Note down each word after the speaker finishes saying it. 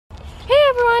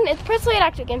everyone, it's Presley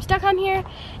at ActOutGames.com here,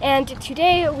 and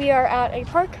today we are at a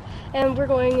park and we're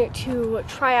going to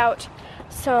try out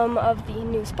some of the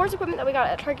new sports equipment that we got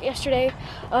at Target yesterday.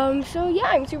 So yeah,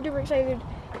 I'm super duper excited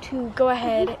to go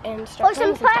ahead and start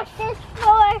trying some practice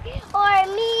for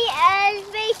me as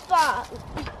baseball.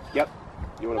 Yep.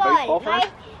 You want to baseball first?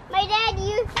 My dad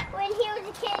when he was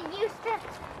a kid, used to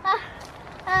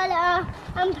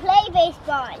play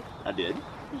baseball. I did.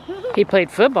 He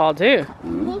played football too.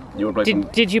 You want to play?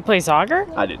 Did you play soccer?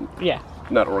 I didn't. Yeah.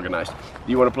 Not organized.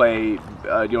 Do you want to play? Do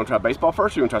you want to try baseball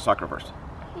first, or do you want to try soccer first?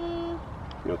 You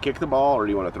want to kick the ball, or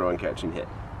do you want to throw and catch and hit?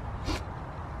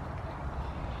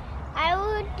 I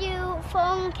would do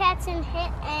phone catch and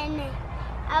hit, and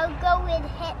I'll go with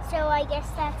hit. So I guess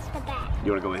that's the bat.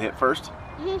 You want to go with hit first?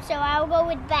 So I'll go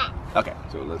with bat. Okay.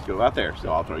 So let's go out there.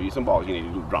 So I'll throw you some balls. You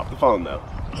need to drop the phone though.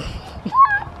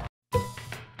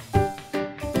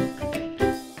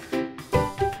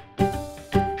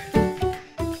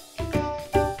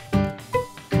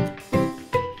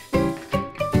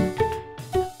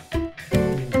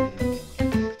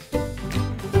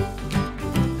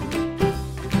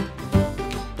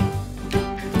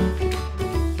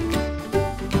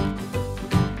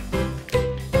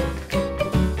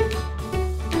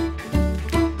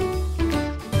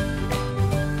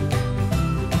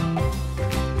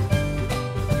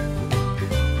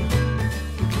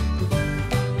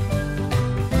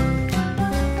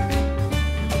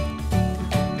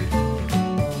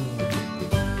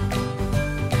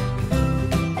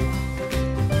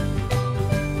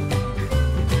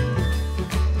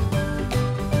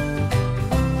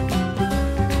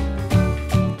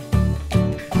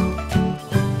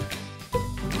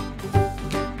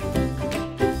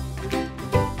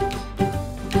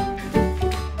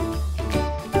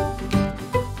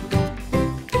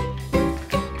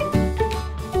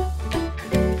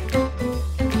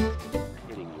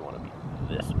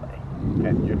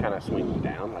 Okay, you're kind of swinging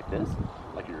down like this,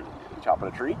 like you're chopping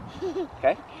a tree.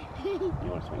 Okay? You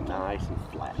want to swing nice and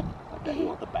flat, like that. You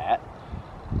want the bat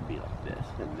to be like this,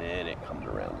 and then it comes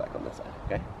around back on this side.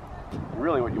 Okay? And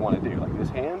really, what you want to do, like this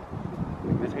hand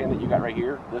that you got right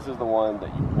here, this is the one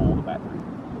that you pull the bat through.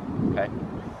 Okay?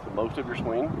 So most of your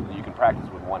swing, you can practice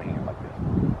with one hand like this.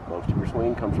 Most of your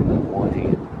swing comes from that one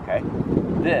hand. Okay?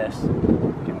 This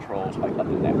controls like up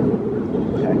and down.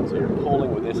 Okay? So you're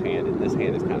pulling with this hand, and this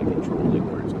hand is kind of controlling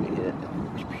where it's going to hit.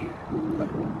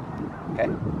 Okay?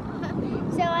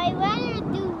 So I want to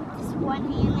do this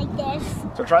one hand like this.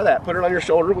 So try that. Put it on your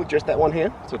shoulder with just that one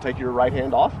hand. So take your right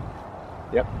hand off.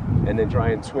 Yep. And then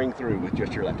try and swing through with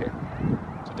just your left hand.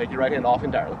 So take your right hand off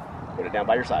entirely. Put it down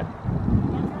by your side.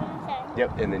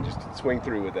 Yep. And then just swing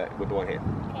through with that with the one hand.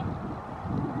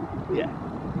 Okay. Yeah.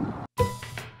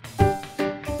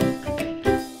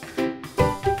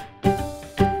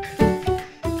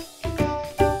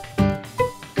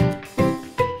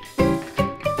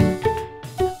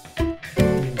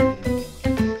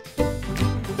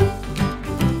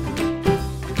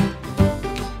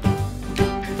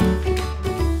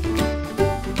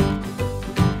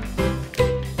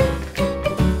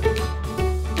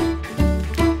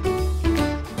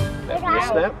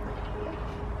 Snap,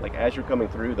 like as you're coming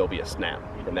through, there'll be a snap,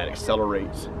 and that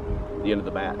accelerates the end of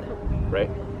the bat, right?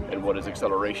 And what is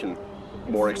acceleration?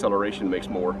 More acceleration makes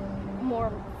more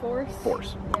force.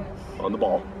 Force on the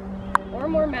ball. Or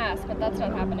more mass, but that's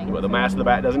not happening. Well, the mass of the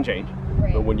bat doesn't change,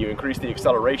 right. But when you increase the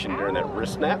acceleration during that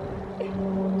wrist snap,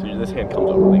 so this hand comes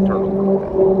over, they turn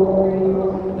over,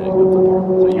 and then it comes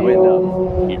over. So you end up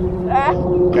here.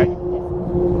 Okay.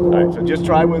 All right, so just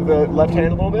try with the left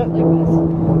hand a little bit.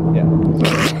 Yeah.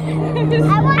 So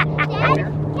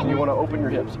you want to open your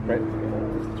hips, right?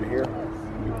 So you're here.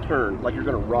 You turn like you're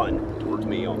going to run towards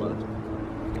me almost,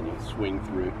 and you swing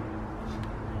through.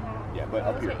 Yeah, but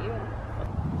up here.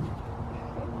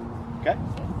 Okay.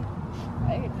 I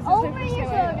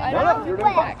don't know if we're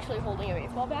actually holding a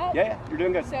baseball bat. Yeah, you're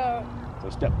doing good. So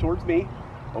step towards me.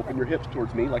 Open your hips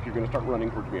towards me like you're going to start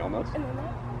running towards me almost. And then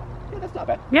that? Yeah, that's not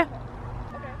bad. Yeah.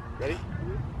 Ready?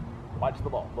 Watch the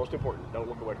ball. Most important. Don't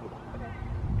look away from the ball.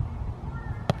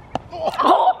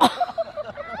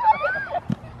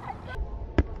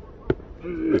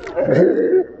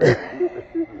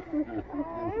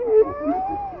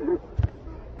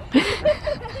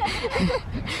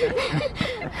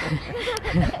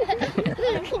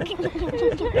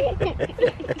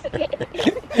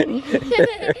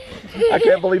 I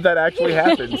can't believe that actually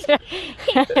happens.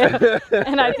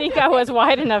 And I think I was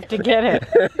wide enough to get it.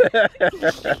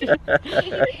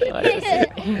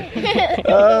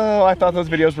 Oh, I thought those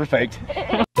videos were faked.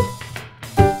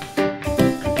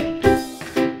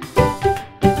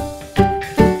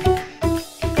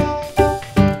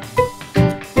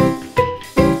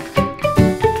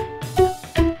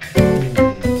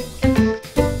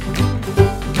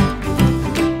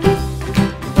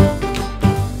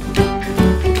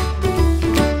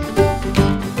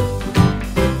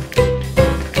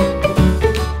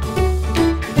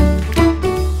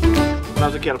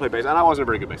 how to play baseball. And I wasn't a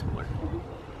very good baseball player.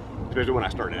 Especially when I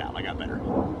started out, I got better,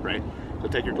 right? So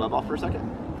take your glove off for a second.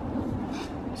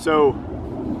 So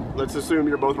let's assume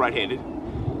you're both right-handed.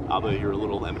 Although you're a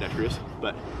little ambidextrous,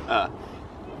 but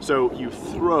so you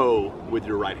throw with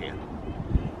your right hand.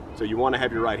 So you want to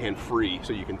have your right hand free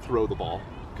so you can throw the ball,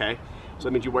 okay? So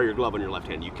that means you wear your glove on your left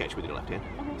hand, you catch with your left hand.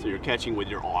 So you're catching with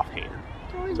your off hand.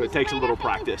 So it takes a little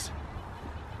practice.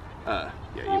 Yeah,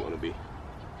 you want to be,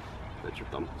 that's your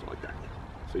thumb, so like that.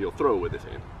 So you'll throw with this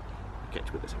hand,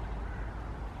 catch with this hand.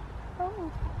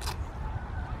 Oh.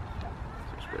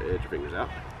 So spread your fingers out.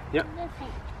 Yep.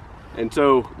 And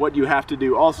so what you have to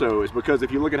do also is, because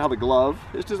if you look at how the glove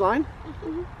is designed,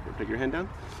 take your hand down.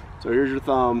 So here's your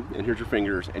thumb and here's your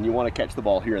fingers, and you want to catch the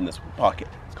ball here in this pocket.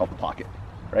 It's called the pocket,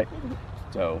 right?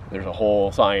 So there's a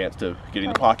whole science to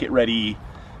getting the pocket ready.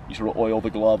 You sort of oil the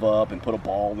glove up and put a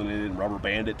ball in it and rubber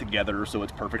band it together so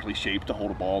it's perfectly shaped to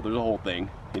hold a ball. There's a whole thing,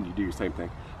 and you do the same thing.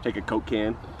 Take a Coke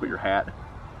can, put your hat,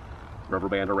 rubber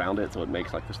band around it so it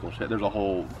makes like this little shit. There's a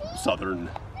whole southern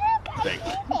thing.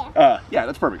 Yeah,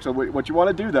 that's perfect. So what you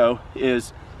want to do though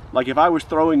is, like if I was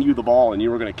throwing you the ball and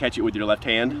you were going to catch it with your left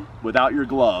hand without your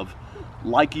glove,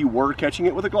 like you were catching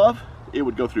it with a glove, it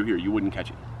would go through here. You wouldn't catch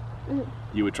it.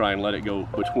 You would try and let it go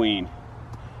between.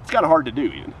 It's kind of hard to do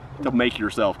even, to make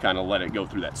yourself kind of let it go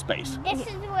through that space. This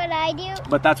is what I do.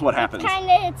 But that's what happens Kind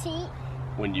of cheat.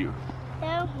 when you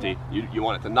No. see, you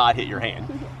want it to not hit your hand.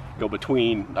 Go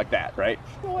between like that, right?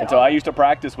 And so I used to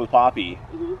practice with Poppy.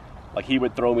 Like he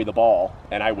would throw me the ball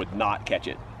and I would not catch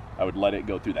it. I would let it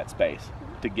go through that space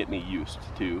to get me used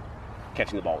to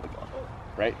catching the ball with the glove,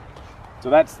 right?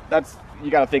 So that's you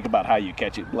got to think about how you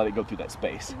catch it. Let it go through that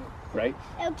space, right?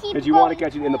 Because you want to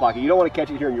catch it in the pocket. You don't want to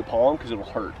catch it here in your palm because it'll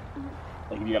hurt.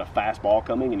 Like if you got a fast ball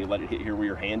coming and you let it hit here where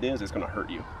your hand is, it's going to hurt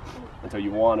you. And so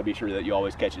you want to be sure that you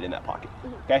always catch it in that pocket,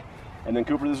 okay? And then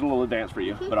Cooper, this is a little advanced for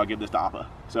you, but I'll give this to Appa.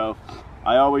 So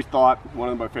I always thought one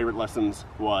of my favorite lessons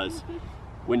was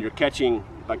when you're catching,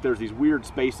 like there's these weird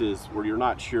spaces where you're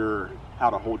not sure how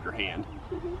to hold your hand,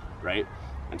 right?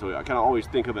 And so I kind of always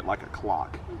think of it like a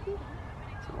clock.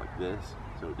 So like this.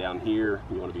 So down here,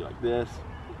 you want to be like this.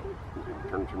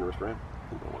 Turn your wrist around.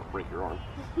 You don't want to break your arm.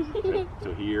 Okay.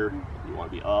 So here, you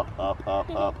want to be up, up, up,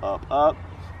 up, up, up.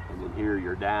 And then here,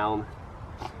 you're down,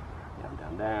 down,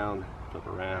 down, down, flip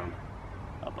around,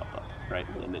 up, up, up, right?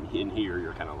 And then in here,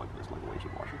 you're kind of like this, like a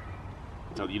windshield washer.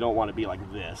 And so you don't want to be like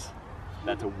this.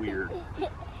 That's a weird,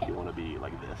 you want to be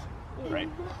like this, right?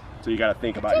 So you got to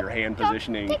think about your hand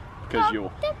positioning, because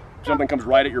if something comes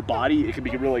right at your body, it can be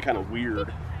really kind of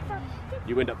weird.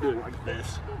 You end up doing like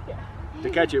this to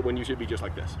catch it when you should be just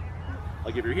like this.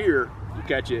 Like if you're here, you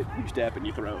catch it, you step and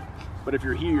you throw. But if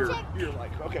you're here, you're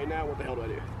like, okay, now what the hell do I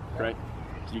do, right?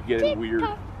 So you get in weird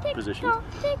positions.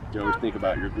 You always think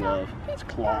about your glove, it's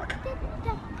clock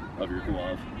of your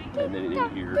glove, and then in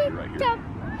here, you're right here.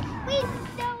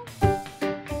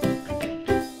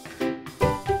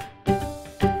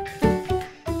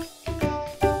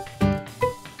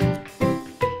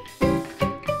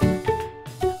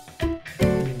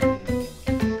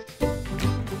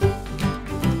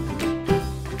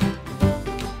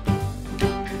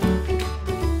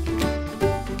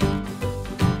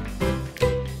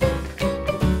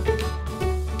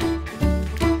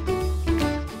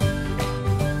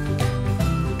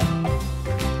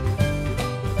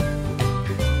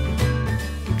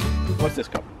 What's this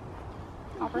called?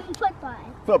 Football.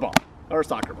 Football, or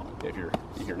soccer ball, if you're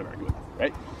here in America with it,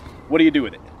 right? What do you do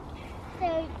with it?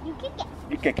 So you kick it.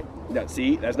 You kick it. No,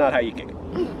 see, that's not how you kick it.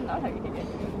 Not how you kick it.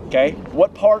 Okay?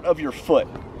 What part of your foot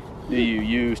do you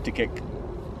use to kick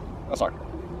a soccer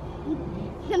ball?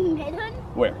 The middle.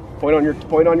 Where? Point on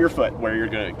your foot where you're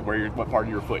gonna what part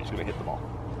of your foot is gonna hit the ball.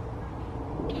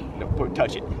 No,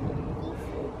 touch it.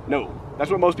 No, that's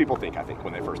what most people think, I think,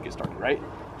 when they first get started, right?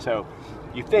 So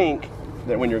you think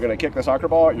that when you're gonna kick the soccer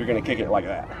ball, you're gonna kick it like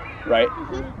that, right?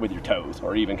 With your toes,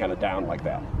 or even kind of down like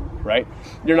that, right?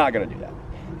 You're not gonna do that.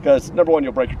 Because number one,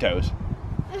 you'll break your toes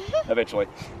eventually.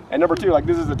 And number two, like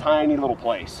this is a tiny little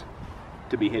place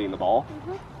to be hitting the ball,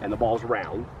 and the ball's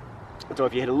round. And so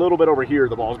if you hit a little bit over here,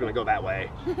 the ball's gonna go that way.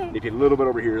 And if you hit a little bit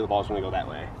over here, the ball's gonna go that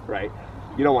way, right?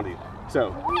 You don't wanna do that.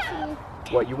 So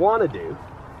what you wanna do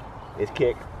is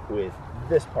kick with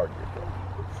this part of your foot.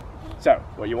 So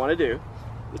what you wanna do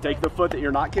is take the foot that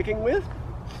you're not kicking with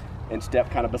and step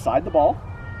kind of beside the ball.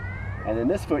 And then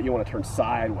this foot you wanna turn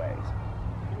sideways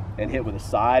and hit with the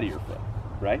side of your foot,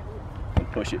 right? And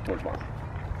push it towards mom.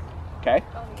 Okay?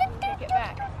 Oh, you can take it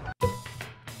back.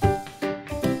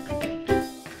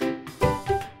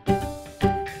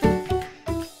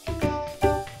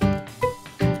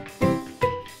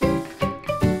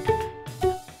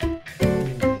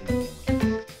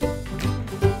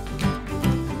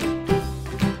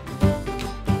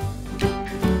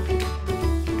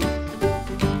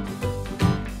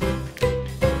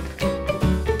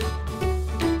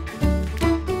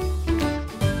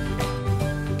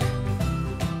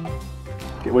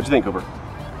 it. What'd you think, Cooper?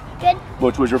 Good.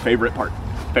 Which was your favorite part?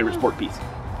 Favorite sport piece?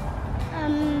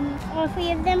 All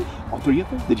 3 of them. All 3 of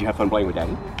them? Did you have fun playing with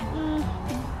Daddy?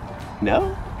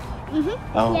 No?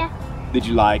 Oh. Yeah. Did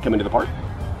you like coming to the park?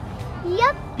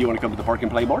 Yep. Do you want to come to the park and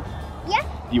play more? Yep.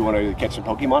 Do you want to catch some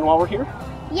Pokemon while we're here?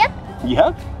 Yep.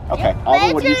 Yeah? Okay. But Oliver,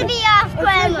 it's what do you gonna think? be off,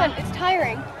 Grandma. It's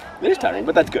tiring. It is tiring,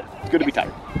 but that's good. It's good to be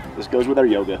tired. This goes with our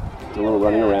yoga. It's a little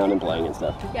running around and playing and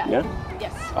stuff. Yeah. Yeah?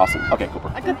 Yes. Awesome. Okay,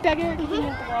 Cooper. I got better at kicking the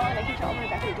ball, and I kicked it all the way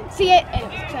back. I didn't see it, and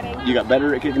it was exciting. You got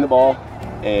better at kicking the ball,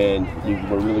 and you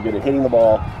were really good at hitting the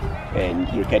ball, and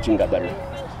your catching got better.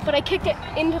 But I kicked it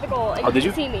into the goal, and Oh, did you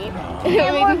you? didn't see me. And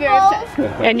it made me very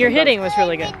upset. And your hitting was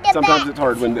really good. Sometimes it's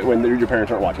hard when your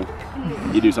parents aren't watching.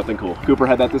 You do something cool. Cooper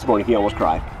had that this morning. He almost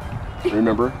cried.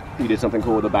 Remember? You did something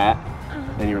cool with a bat,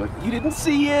 and you were like, "You didn't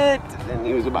see it," and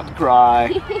he was about to cry.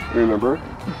 Remember?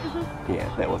 Yeah,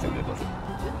 that wasn't good, was it?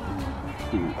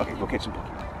 Okay, go catch some Pokemon.